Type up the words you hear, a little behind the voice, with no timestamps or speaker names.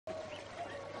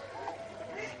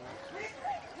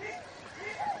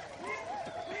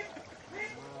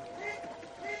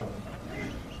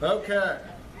Okay.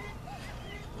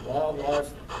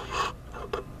 Wildlife.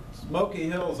 Smoky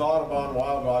Hills Audubon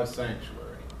Wildlife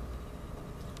Sanctuary.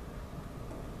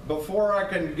 Before I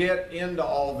can get into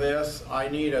all this, I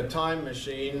need a time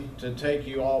machine to take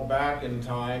you all back in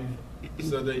time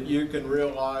so that you can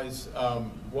realize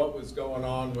what was going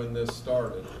on when this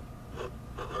started.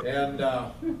 And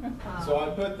so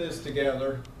I put this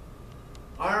together.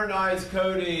 Iron Eyes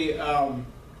Cody, a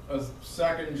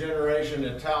second generation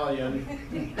Italian,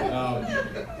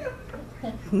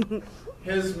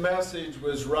 his message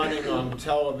was running on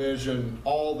television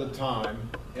all the time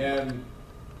and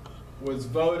was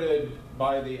voted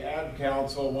by the Ad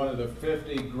Council one of the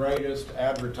 50 greatest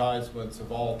advertisements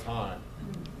of all time.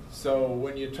 So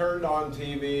when you turned on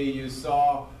TV, you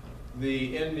saw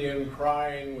the Indian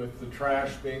crying with the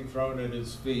trash being thrown at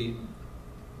his feet.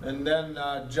 And then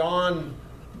John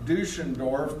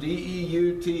Duschendorf,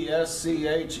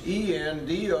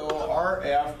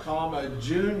 D-E-U-T-S-C-H-E-N-D-O-R-F,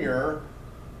 Jr.,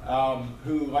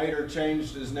 who later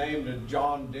changed his name to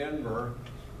John Denver.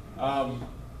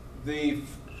 The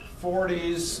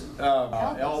 40s,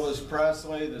 Elvis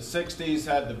Presley, the 60s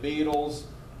had the Beatles,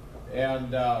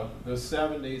 and the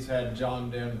 70s had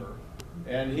John Denver.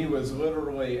 And he was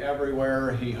literally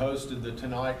everywhere. He hosted the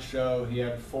Tonight Show. He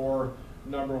had 4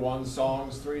 #1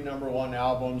 songs, 3 #1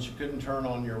 albums. You couldn't turn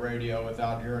on your radio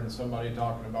without hearing somebody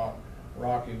talking about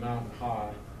Rocky Mountain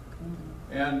High.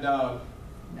 And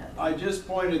I just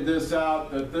pointed this out,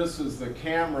 that this is the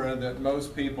camera that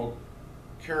most people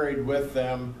carried with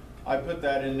them. I put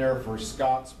that in there for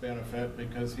Scott's benefit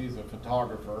because he's a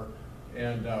photographer,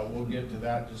 and we'll get to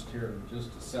that just here in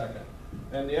just a second.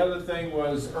 And the other thing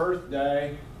was Earth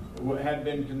Day had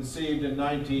been conceived in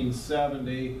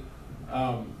 1970.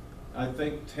 I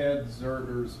think Ted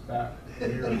Zerger's back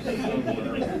here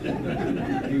somewhere.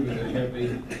 He was a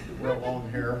hippie, real long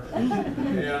hair,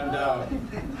 and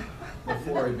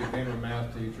before he became a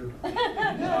math teacher.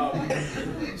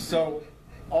 So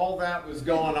all that was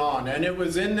going on, and it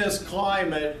was in this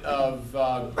climate of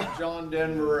John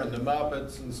Denver and the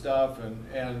Muppets and stuff,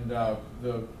 and the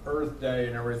Earth Day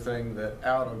and everything, that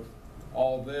out of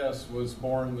all this was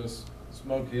born this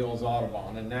Smoky Hills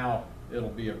Audubon, and now it'll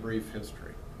be a brief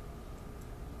history.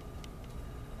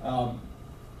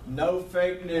 No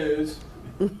fake news.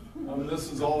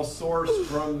 This is all sourced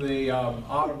from the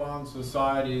Audubon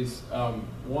Society's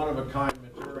one-of-a-kind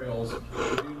materials.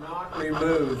 Do not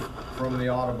remove from the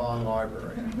Audubon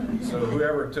Library. So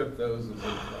whoever took those is in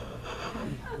trouble.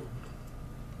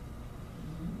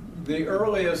 The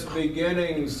earliest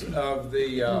beginnings of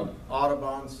the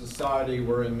Audubon Society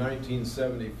were in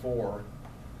 1974.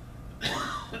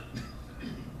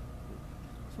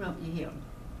 Smoky Hill.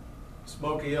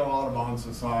 Smoky Hill Audubon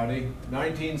Society,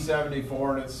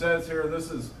 1974, and it says here, this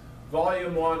is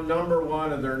volume 1, number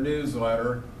 1 of their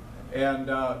newsletter, and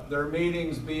their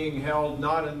meetings being held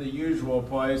not in the usual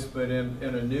place, but in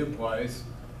a new place.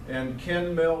 And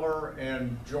Ken Miller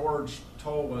and George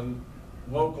Tolan,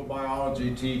 local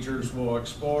biology teachers, will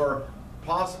explore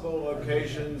possible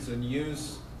locations and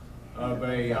use of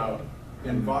a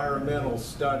environmental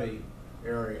study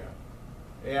area.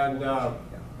 And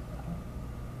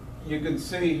you can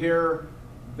see here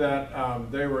that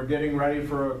they were getting ready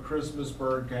for a Christmas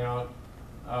bird count.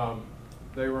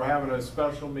 They were having a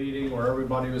special meeting where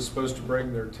everybody was supposed to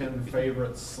bring their 10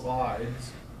 favorite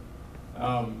slides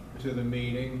to the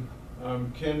meeting.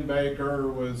 Ken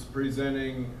Baker was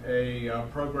presenting a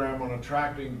program on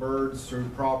attracting birds through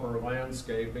proper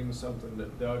landscaping, something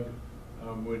that Doug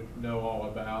would know all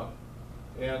about.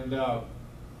 And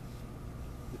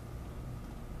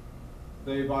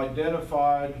they've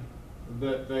identified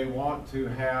that they want to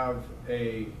have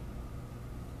a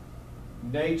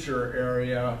nature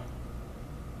area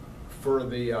for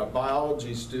the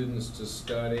biology students to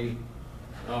study,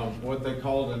 what they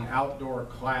called an outdoor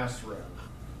classroom.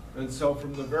 And so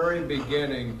from the very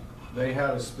beginning, they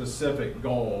had a specific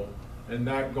goal, and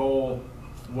that goal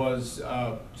was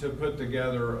to put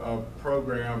together a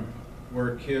program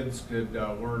where kids could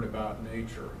learn about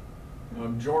nature.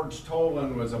 George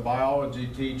Tolan was a biology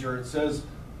teacher. It says,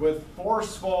 with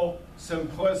forceful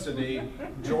simplicity,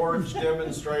 George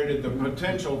demonstrated the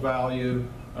potential value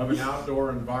of an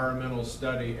outdoor environmental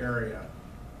study area.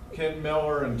 Ken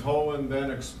Miller and Tolan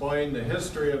then explained the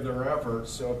history of their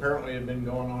efforts, so apparently it had been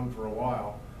going on for a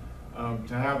while,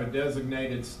 to have a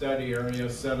designated study area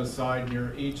set aside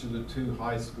near each of the 2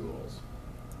 high schools.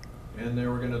 And they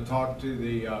were going to talk to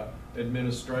the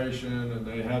administration, and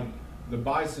they had the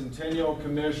Bicentennial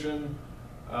Commission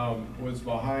was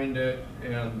behind it,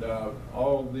 and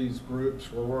all of these groups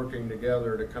were working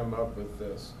together to come up with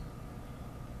this.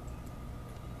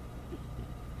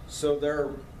 So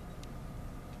their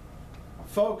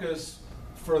focus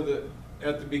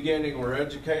at the beginning were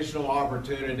educational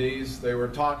opportunities. They were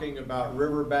talking about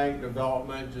riverbank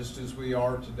development just as we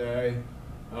are today.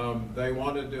 They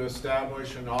wanted to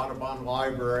establish an Audubon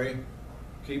library.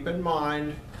 Keep in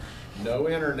mind, no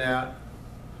internet.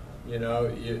 You know,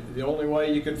 the only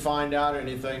way you could find out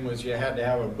anything was you had to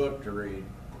have a book to read.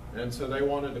 And so they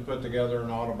wanted to put together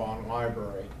an Audubon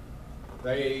library.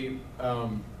 They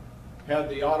had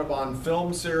the Audubon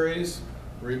film series.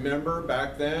 Remember,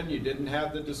 back then, you didn't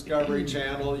have the Discovery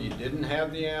Channel, you didn't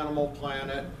have the Animal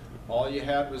Planet. All you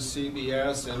had was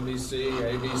CBS, NBC,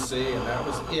 ABC, and that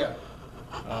was it.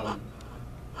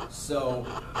 So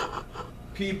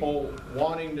people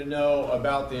wanting to know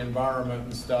about the environment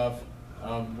and stuff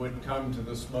would come to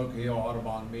the Smoky Hill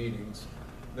Audubon meetings.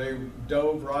 They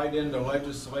dove right into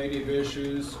legislative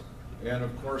issues, and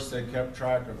of course they kept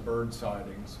track of bird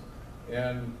sightings.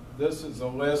 And this is a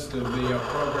list of the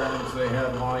programs they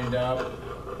had lined up,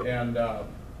 and the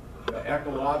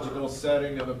ecological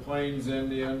setting of the Plains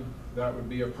Indian, that would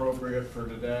be appropriate for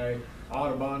today.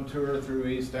 Audubon tour through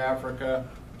East Africa,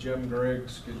 Jim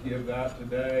Griggs could give that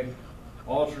today.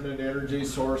 Alternate energy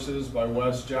sources by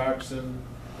Wes Jackson.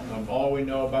 All we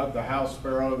know about the house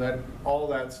sparrow, all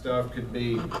that stuff could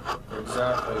be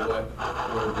exactly what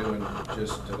we're doing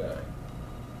just today.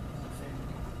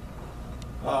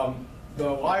 The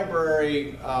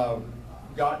library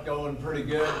got going pretty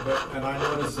good, and I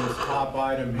noticed this top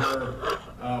item here.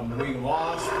 We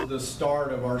lost the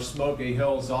start of our Smoky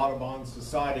Hills Audubon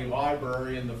Society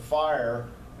library in the fire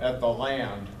at the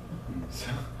land.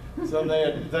 So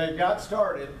they got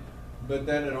started, but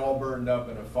then it all burned up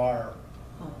in a fire.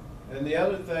 And the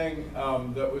other thing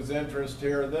that was interest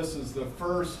here, this is the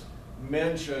first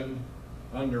mention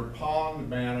under pond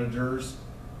managers.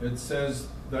 It says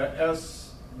the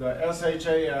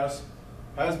SHAS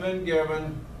has been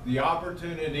given the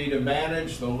opportunity to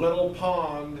manage the little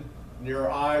pond near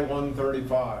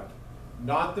I-135.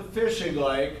 Not the fishing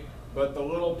lake, but the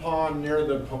little pond near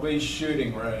the police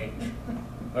shooting range.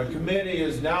 A committee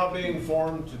is now being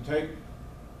formed to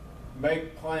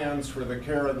make plans for the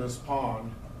care of this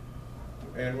pond.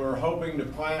 And we're hoping to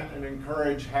plant and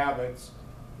encourage habits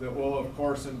that will, of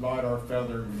course, invite our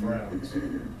feathered friends.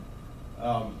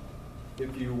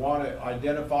 If you want to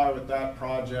identify with that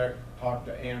project, talk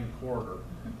to Ann Corder.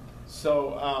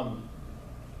 So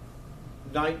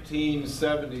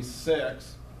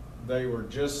 1976, they were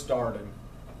just starting.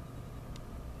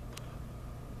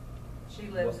 She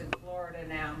lives in Florida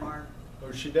now, Mark.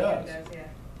 Oh, she does? She does, yeah.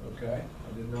 Okay,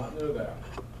 I did not know that.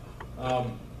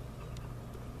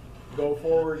 Go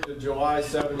forward to July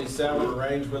 77,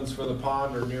 arrangements for the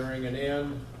pond are nearing an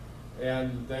end,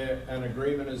 and an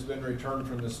agreement has been returned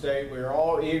from the state. We are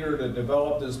all eager to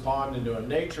develop this pond into a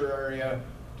nature area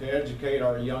to educate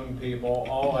our young people.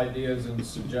 All ideas and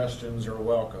suggestions are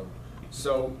welcome.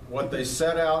 So what they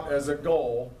set out as a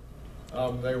goal,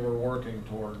 they were working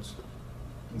towards.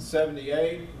 In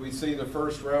 78, we see the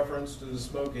first reference to the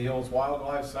Smoky Hills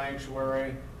Wildlife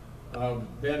Sanctuary.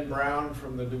 Ben Brown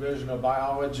from the Division of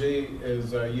Biology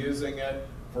is using it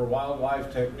for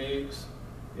wildlife techniques.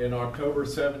 In October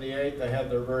 78, they had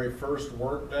their very first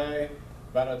work day.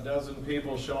 About a dozen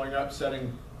people showing up,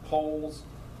 setting poles,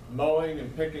 mowing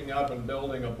and picking up and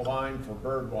building a blind for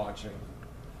bird watching.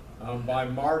 By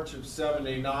March of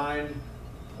 79,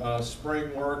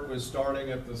 spring work was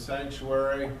starting at the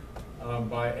sanctuary.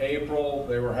 By April,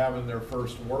 they were having their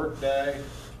first work day.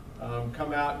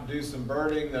 Come out and do some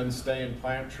birding, then stay and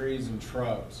plant trees and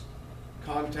shrubs.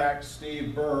 Contact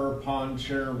Steve Burr, pond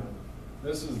chairman.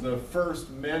 This is the first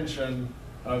mention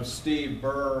of Steve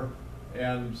Burr,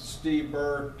 and Steve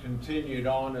Burr continued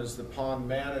on as the pond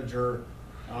manager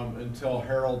until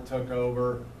Harold took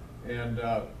over. And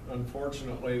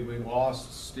unfortunately, we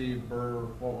lost Steve Burr,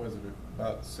 what was it,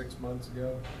 about 6 months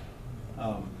ago?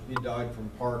 He died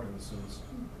from Parkinson's.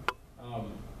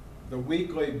 The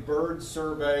weekly bird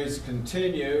surveys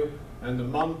continue, and the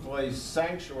monthly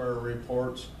sanctuary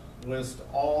reports list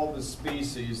all the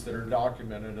species that are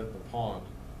documented at the pond.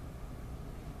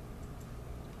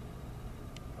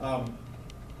 A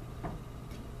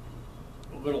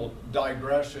little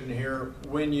digression here.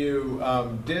 When you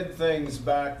did things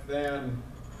back then,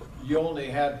 you only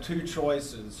had two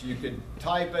choices. You could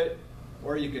type it,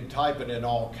 or you could type it in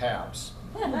all caps.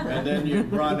 And then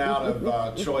you'd run out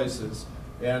of choices.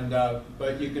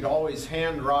 But you could always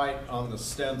handwrite on the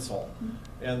stencil.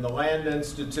 And the Land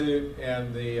Institute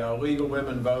and the League of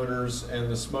Women Voters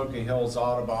and the Smoky Hills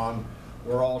Audubon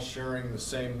were all sharing the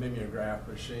same mimeograph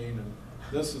machine. And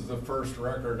this is the first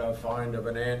record I find of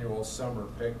an annual summer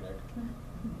picnic.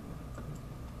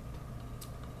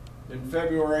 In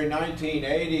February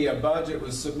 1980, a budget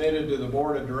was submitted to the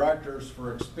Board of Directors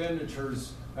for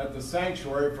expenditures at the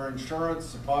sanctuary for insurance,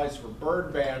 supplies for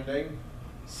bird banding,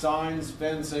 signs,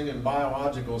 fencing, and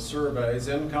biological surveys.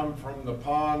 Income from the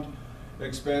pond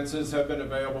expenses have been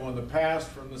available in the past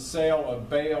from the sale of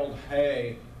baled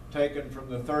hay taken from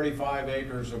the 35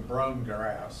 acres of brome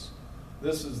grass.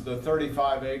 This is the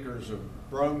 35 acres of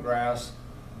brome grass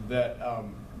that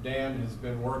Dan has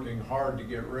been working hard to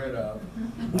get rid of.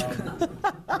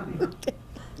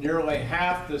 Nearly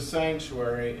half the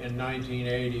sanctuary in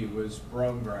 1980 was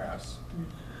brome grass.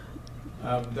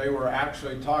 They were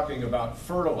actually talking about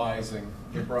fertilizing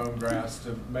the brome grass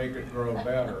to make it grow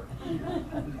better.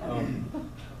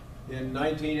 In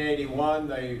 1981,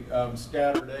 they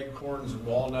scattered acorns and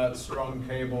walnuts, strung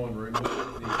cable, and removed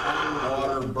the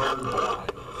underwater bird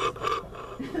blind.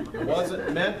 It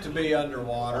wasn't meant to be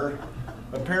underwater.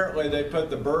 Apparently, they put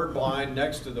the bird blind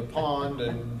next to the pond,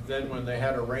 and then when they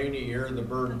had a rainy year, the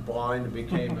bird blind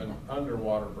became an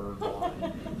underwater bird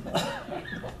blind.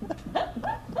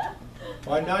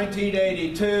 By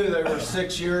 1982, they were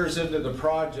 6 years into the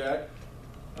project.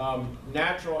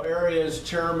 Natural Areas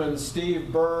Chairman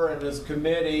Steve Burr and his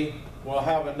committee will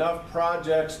have enough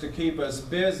projects to keep us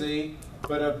busy,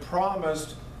 but have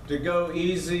promised to go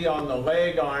easy on the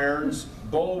leg irons,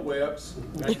 bullwhips,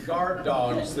 and guard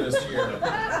dogs this year.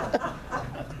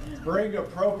 Bring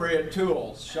appropriate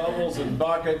tools, shovels and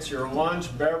buckets, your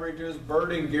lunch, beverages,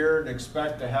 birding gear, and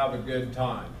expect to have a good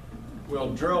time.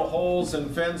 We'll drill holes in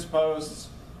fence posts,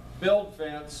 build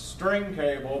fence, string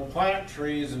cable, plant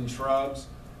trees and shrubs,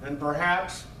 and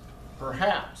perhaps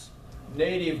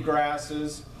native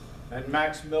grasses and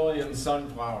Maximilian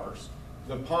sunflowers.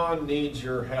 The pond needs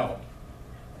your help.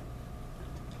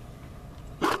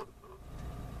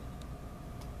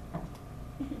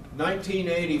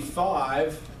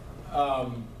 1985,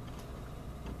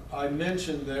 I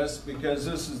mentioned this because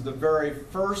this is the very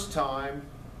first time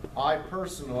I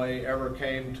personally ever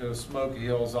came to a Smoky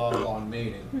Hills Audubon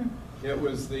meeting. It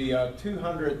was the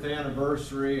 200th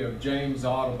anniversary of James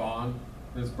Audubon,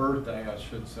 his birthday, I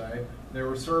should say. They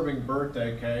were serving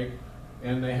birthday cake,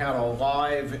 and they had a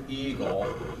live eagle,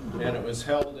 and it was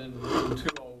held in room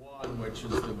 201, which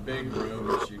is the big room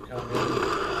as you come in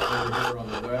over here on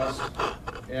the west.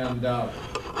 And, you know,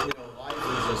 life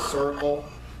is a circle,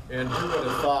 and who would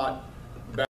have thought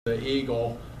back the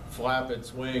eagle flap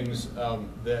its wings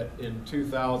that in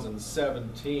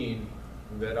 2017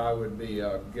 that I would be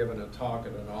giving a talk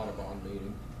at an Audubon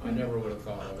meeting. I never would have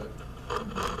thought of it.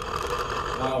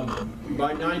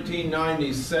 By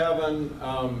 1997,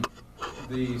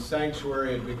 the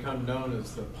sanctuary had become known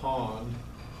as the Pond,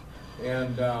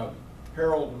 and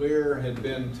Harold Lear had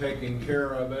been taking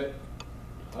care of it.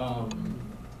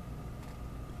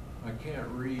 I can't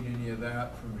read any of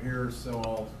that from here, so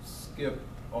I'll skip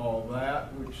all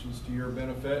that, which is to your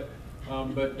benefit.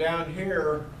 But down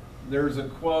here, there's a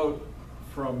quote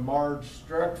from Marge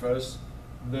Streckfuss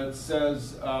that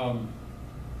says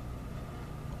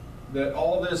that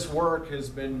all this work has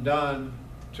been done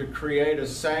to create a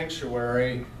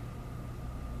sanctuary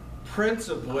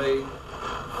principally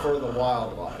for the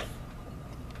wildlife.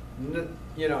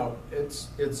 You know, it's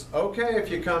okay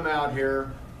if you come out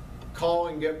here, call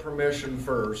and get permission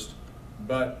first,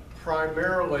 but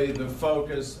primarily the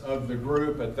focus of the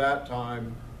group at that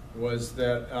time was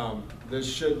that this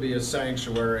should be a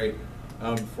sanctuary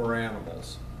for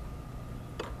animals.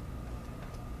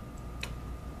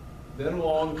 Then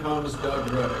along comes Doug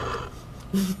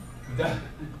Riddick.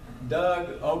 Doug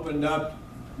opened up,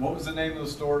 what was the name of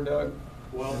the store, Doug?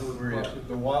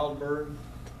 The Wild Bird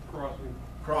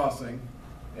Crossing.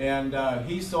 And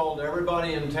he sold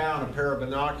everybody in town a pair of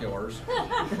binoculars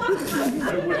and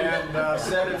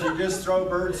said if you just throw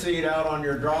birdseed out on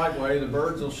your driveway, the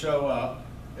birds will show up.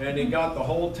 And he got the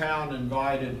whole town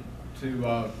invited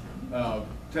to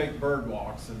take bird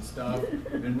walks and stuff,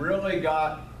 and really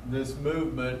got this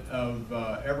movement of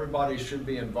everybody should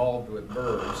be involved with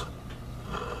birds.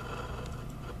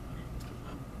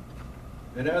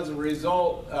 And as a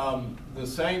result, the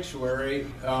sanctuary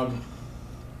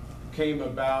came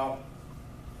about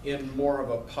in more of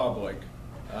a public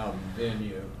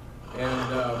venue. And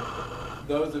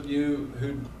those of you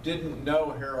who didn't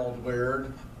know Harold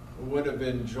Lear would have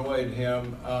enjoyed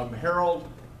him. Harold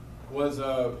was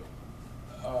a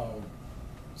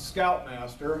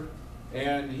scoutmaster,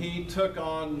 and he took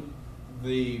on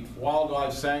the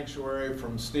wildlife sanctuary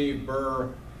from Steve Burr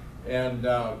and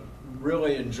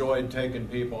really enjoyed taking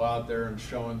people out there and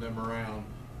showing them around.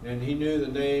 And he knew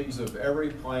the names of every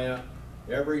plant,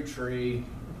 every tree,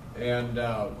 And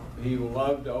he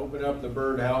loved to open up the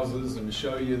birdhouses and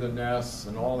show you the nests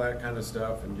and all that kind of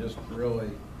stuff, and just really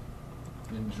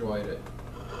enjoyed it.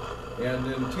 And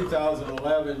in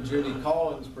 2011, Judy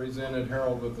Collins presented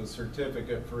Harold with a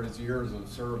certificate for his years of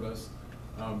service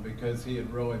because he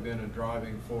had really been a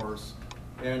driving force.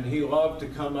 And he loved to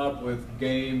come up with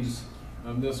games.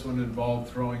 This one involved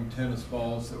throwing tennis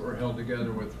balls that were held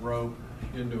together with rope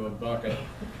into a bucket.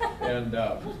 And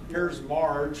here's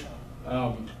Marge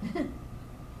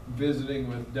visiting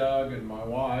with Doug and my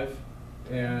wife.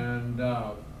 And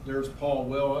there's Paul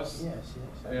Willis. Yes,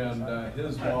 yes. And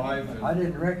his wife. And, I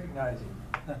didn't recognize him.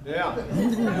 yeah,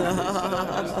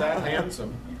 just that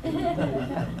handsome.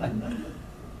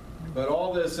 But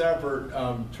all this effort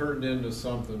turned into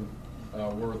something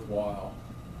worthwhile.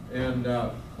 And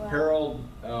Harold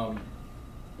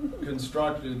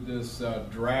constructed this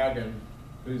dragon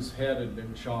whose head had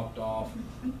been chopped off,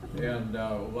 and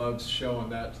loves showing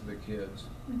that to the kids.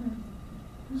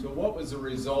 So what was the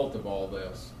result of all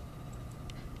this?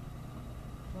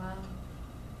 Wow.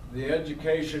 The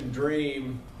education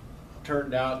dream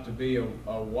turned out to be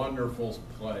a wonderful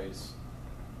place.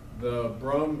 The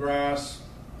brome grass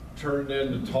turned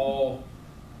into tall,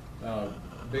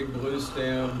 big blue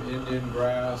stem, Indian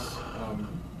grass,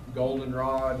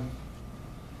 goldenrod,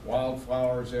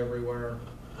 wildflowers everywhere.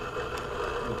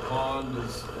 The pond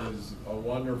is a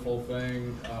wonderful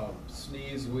thing.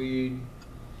 Sneezeweed,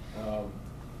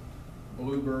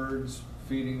 bluebirds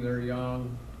feeding their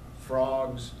young,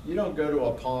 frogs. You don't go to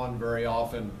a pond very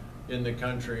often in the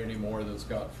country anymore that's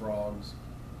got frogs.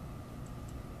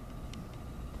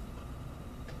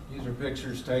 These are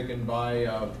pictures taken by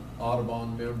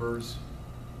Audubon members.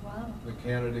 Wow. The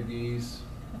Canada geese.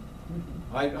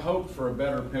 I hope for a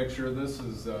better picture. This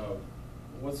is,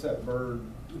 what's that bird?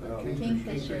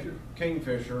 Kingfisher.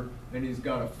 Kingfisher, and he's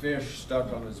got a fish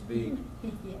stuck on his beak.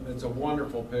 Yes. It's a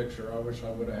wonderful picture. I wish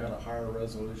I would have had a higher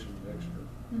resolution picture.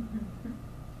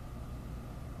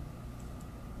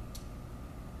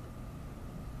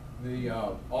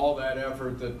 All that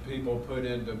effort that people put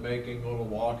into making little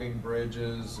walking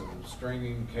bridges and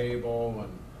stringing cable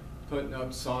and putting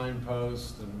up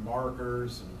signposts and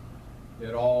markers, and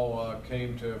it all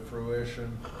came to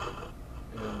fruition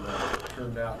and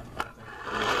turned out, I think,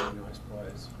 a really nice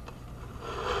place.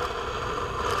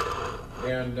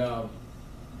 And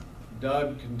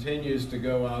Doug continues to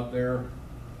go out there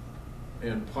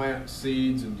and plant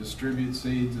seeds and distribute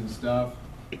seeds and stuff.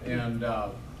 And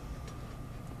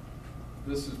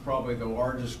this is probably the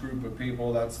largest group of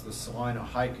people. That's the Salina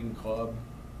Hiking Club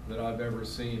that I've ever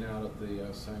seen out at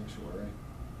the sanctuary.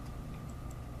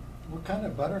 What kind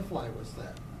of butterfly was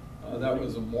that? That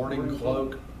was a morning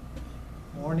cloak.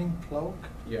 Morning cloak?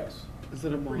 Yes. Is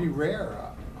it a Pretty rare.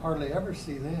 I hardly ever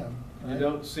see them. You right?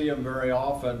 don't see them very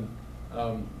often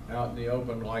out in the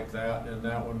open like that, and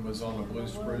that one was on a blue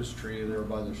spruce tree there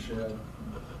by the shed.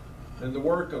 And the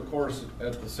work, of course,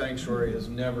 at the sanctuary is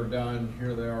never done.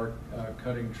 Here they are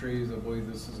cutting trees. I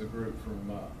believe this is a group from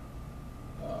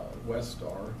West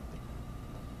Star.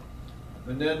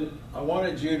 And then I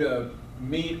wanted you to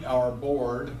meet our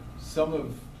board. Some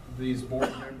of these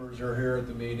board members are here at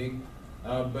the meeting,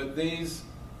 but these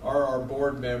are our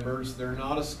board members. They're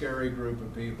not a scary group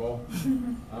of people.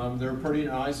 They're pretty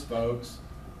nice folks.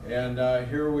 And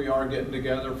here we are getting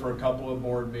together for a couple of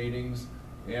board meetings.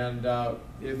 And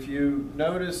if you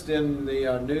noticed in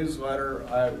the newsletter,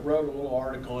 I wrote a little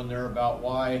article in there about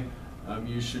why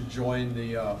you should join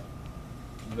the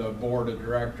board of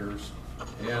directors,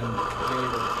 and gave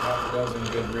a half dozen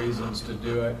good reasons to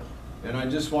do it. And I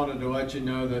just wanted to let you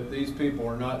know that these people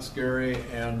are not scary,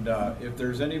 and if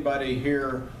there's anybody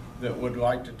here that would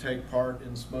like to take part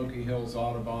in Smoky Hills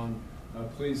Audubon,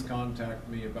 please contact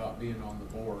me about being on the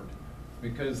board.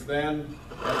 Because then,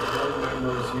 as board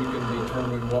members, you can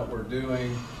determine what we're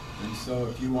doing. And so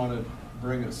if you want to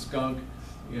bring a skunk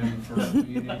in for a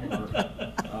meeting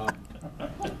or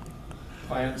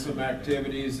plan some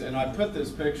activities. And I put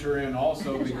this picture in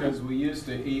also because we used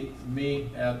to eat meat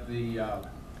at the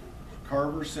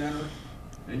Carver Center.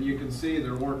 And you can see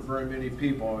there weren't very many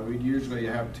people. We'd usually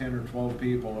have 10 or 12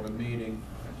 people at a meeting.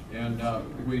 And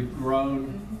we've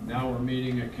grown. Now we're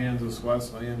meeting at Kansas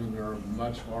Wesleyan, and there are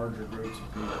much larger groups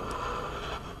of people.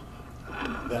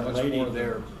 That Much lady more than-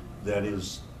 there that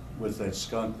is with that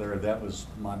skunk there, that was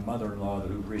my mother-in-law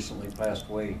who recently passed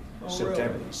away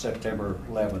September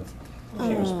 11th.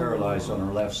 She was paralyzed on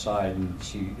her left side, and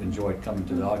she enjoyed coming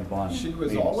to the Audubon She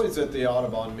was meetings. always at the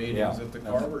Audubon meetings Yeah. at the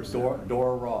Carver Center.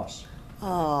 Dora Ross.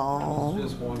 Oh.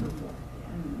 Just wonderful.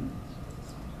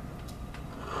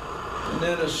 And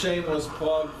then a shameless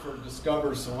plug for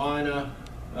Discover Salina.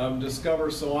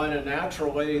 Discover Salina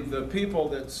Naturally. The people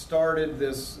that started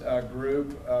this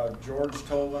group, George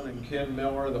Tolan and Ken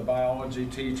Miller, the biology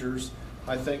teachers,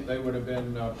 I think they would have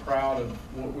been proud of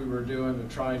what we were doing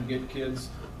to try and get kids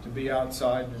to be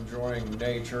outside and enjoying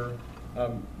nature.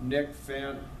 Nick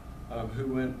Fent, who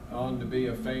went on to be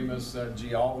a famous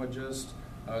geologist.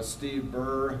 Steve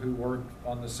Burr, who worked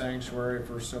on the sanctuary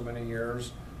for so many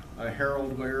years.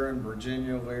 Harold Lear and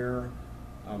Virginia Lear.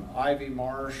 Ivy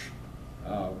Marsh.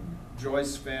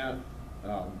 Joyce Fent.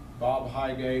 Bob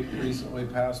Highgate recently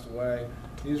passed away.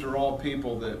 These are all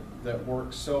people that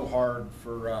worked so hard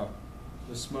for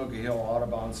the Smoky Hill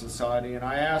Audubon Society. And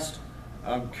I asked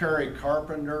Carrie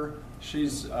Carpenter,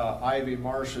 she's Ivy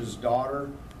Marsh's daughter,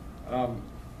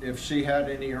 if she had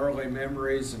any early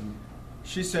memories, and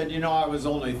she said, you know, I was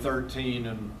only 13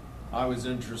 and I was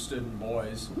interested in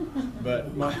boys,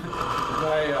 but my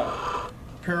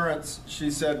parents, she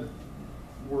said,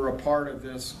 were a part of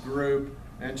this group,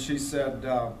 and she said,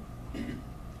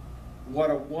 what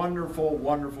a wonderful,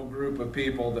 wonderful group of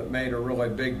people that made a really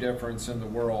big difference in the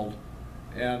world.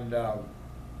 And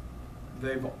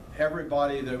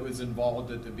everybody that was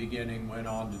involved at the beginning went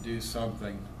on to do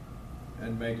something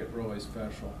and make it really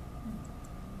special.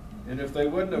 And if they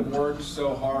wouldn't have worked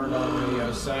so hard on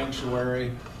the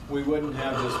sanctuary, we wouldn't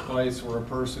have this place where a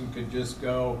person could just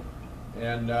go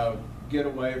and get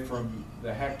away from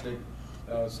the hectic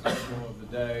schedule of the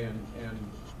day and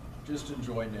just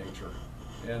enjoy nature.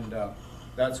 And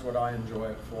that's what I enjoy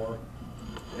it for.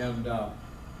 And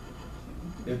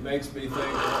it makes me think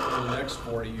what will the next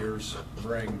 40 years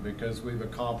bring, because we've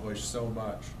accomplished so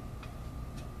much.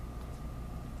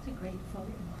 It's a great photo.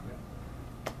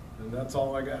 And that's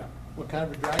all I got. What kind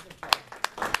of a dragonfly?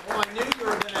 Well, I knew you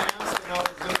were going to ask, and I was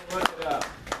going to look it up.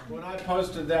 When I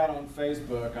posted that on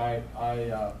Facebook, I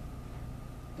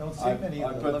Don't see many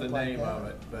I that put look the like name that. of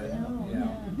it, but No, yeah,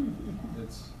 yeah.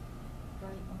 it's.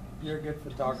 Bright orange. You're a good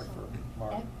photographer,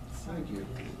 Mark. Thank you.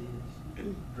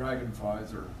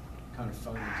 Dragonflies are kind of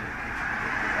fun to take pictures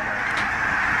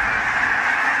of.